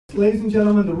Ladies and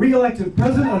gentlemen, the re-elected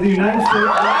President of the United States.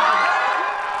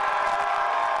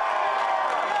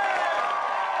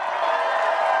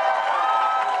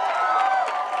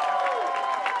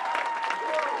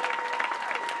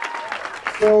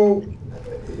 So,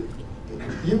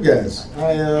 you guys,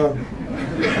 I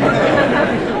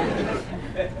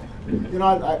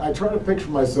try to picture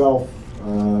myself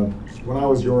when I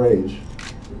was your age,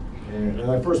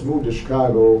 and I first moved to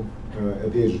Chicago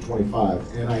at the age of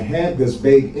 25, and I had this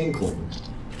vague inkling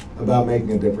about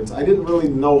making a difference. I didn't really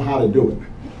know how to do it.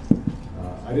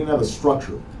 I didn't have a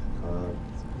structure,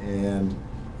 and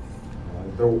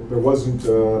there wasn't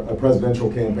a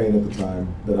presidential campaign at the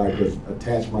time that I could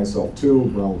attach myself to.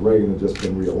 Ronald Reagan had just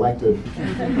been reelected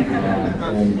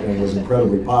and was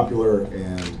incredibly popular,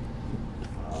 and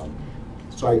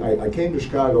so I came to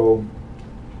Chicago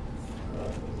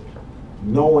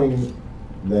knowing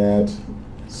that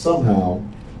somehow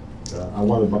I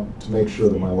wanted to make sure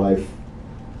that my life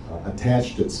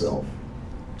attached itself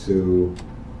to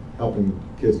helping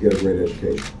kids get a great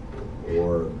education,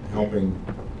 or helping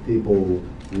people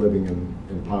living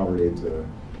in poverty to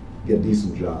get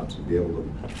decent jobs and be able to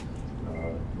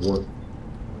work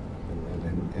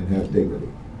and have dignity.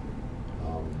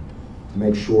 To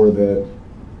make sure that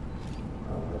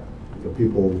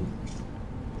people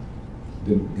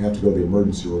didn't have to go to the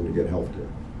emergency room to get health care.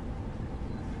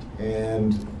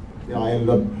 And I ended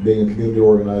up being a community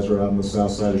organizer out on the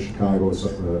south side of Chicago.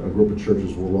 A group of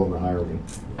churches were willing to hire me.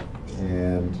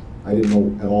 And I didn't know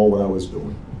at all what I was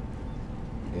doing.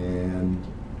 And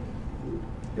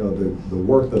the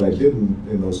work that I did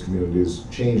in those communities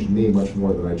changed me much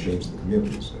more than I changed the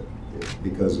communities,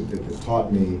 because it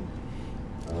taught me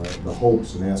the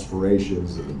hopes and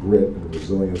aspirations and the grit and the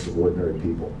resilience of ordinary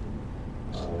people.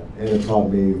 And it taught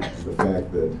me the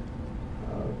fact that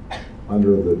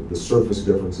under the surface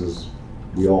differences,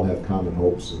 we all have common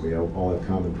hopes and we all have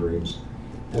common dreams.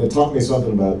 And it taught me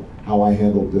something about how I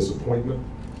handled disappointment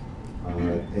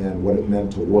and what it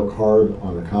meant to work hard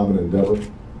on a common endeavor.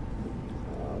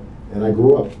 And I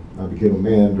grew up. I became a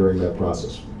man during that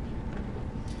process.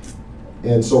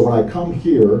 And so when I come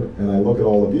here and I look at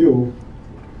all of you,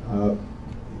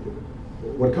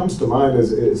 what comes to mind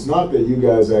is, it's not that you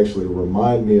guys actually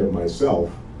remind me of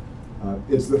myself,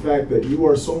 it's the fact that you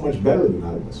are so much better than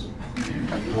I was.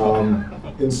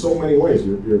 In so many ways.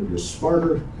 You're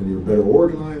smarter and you're better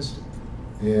organized,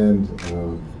 and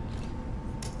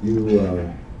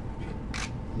you're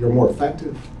more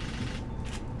effective.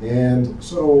 And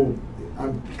so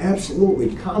I'm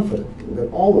absolutely confident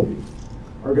that all of you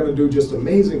are going to do just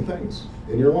amazing things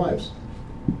in your lives.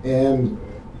 And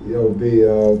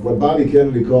what Bobby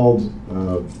Kennedy called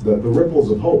the ripples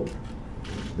of hope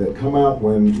that come out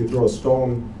when you throw a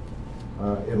stone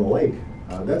in a lake,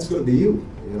 that's going to be you.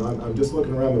 I'm just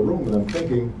looking around the room and I'm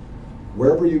thinking,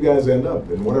 wherever you guys end up,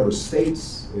 in whatever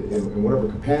states, in whatever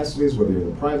capacities, whether you're in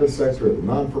the private sector, or the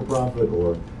non-for-profit,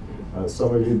 or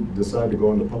some of you decide to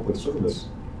go into public service,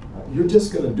 you're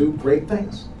just going to do great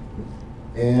things.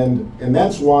 And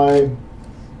that's why,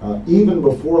 even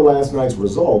before last night's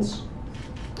results,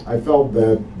 I felt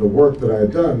that the work that I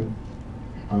had done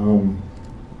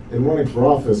in running for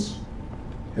office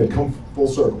had come full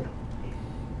circle.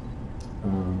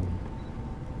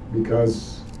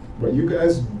 Because what you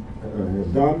guys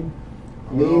have done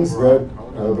means that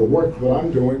the work that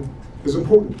I'm doing is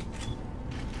important.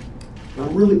 And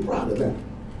I'm really proud of that.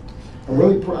 I'm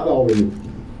really proud of all of you.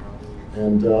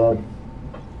 And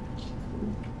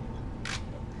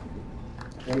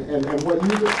what you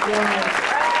described,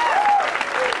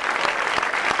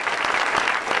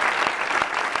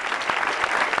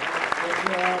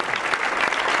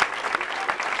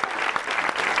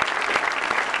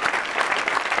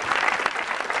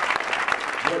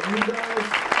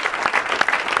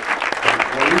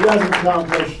 you guys have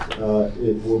accomplished,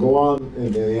 it will go on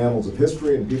in the annals of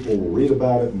history, and people will read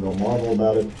about it and they'll marvel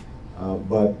about it.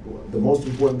 But the most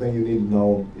important thing you need to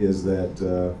know is that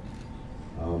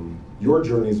your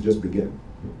journey is just beginning.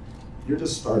 You're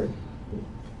just starting.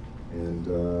 And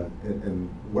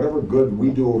whatever good we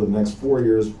do over the next 4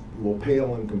 years will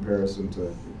pale in comparison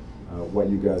to what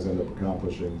you guys end up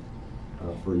accomplishing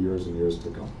for years and years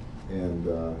to come. And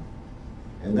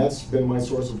that's been my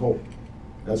source of hope.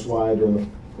 That's why during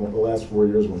the last 4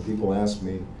 years, when people ask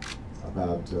me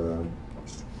about,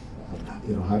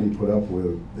 how do you put up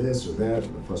with this or that,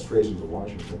 and the frustrations of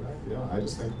Washington, I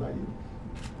just think about you.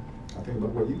 I think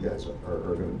about what you guys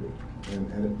are going to do.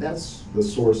 And that's the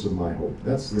source of my hope.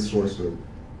 That's the source of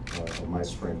my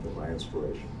strength and my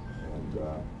inspiration.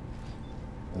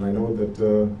 And I know that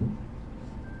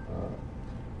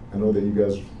you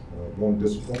guys won't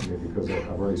disappoint me, because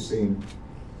I've already seen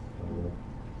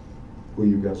who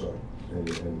you guys are.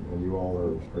 And you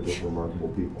all are just remarkable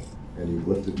people. And you've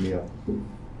lifted me up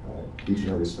each and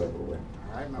every step of the way.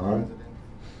 All right, my All right? president.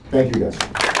 Thank you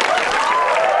guys.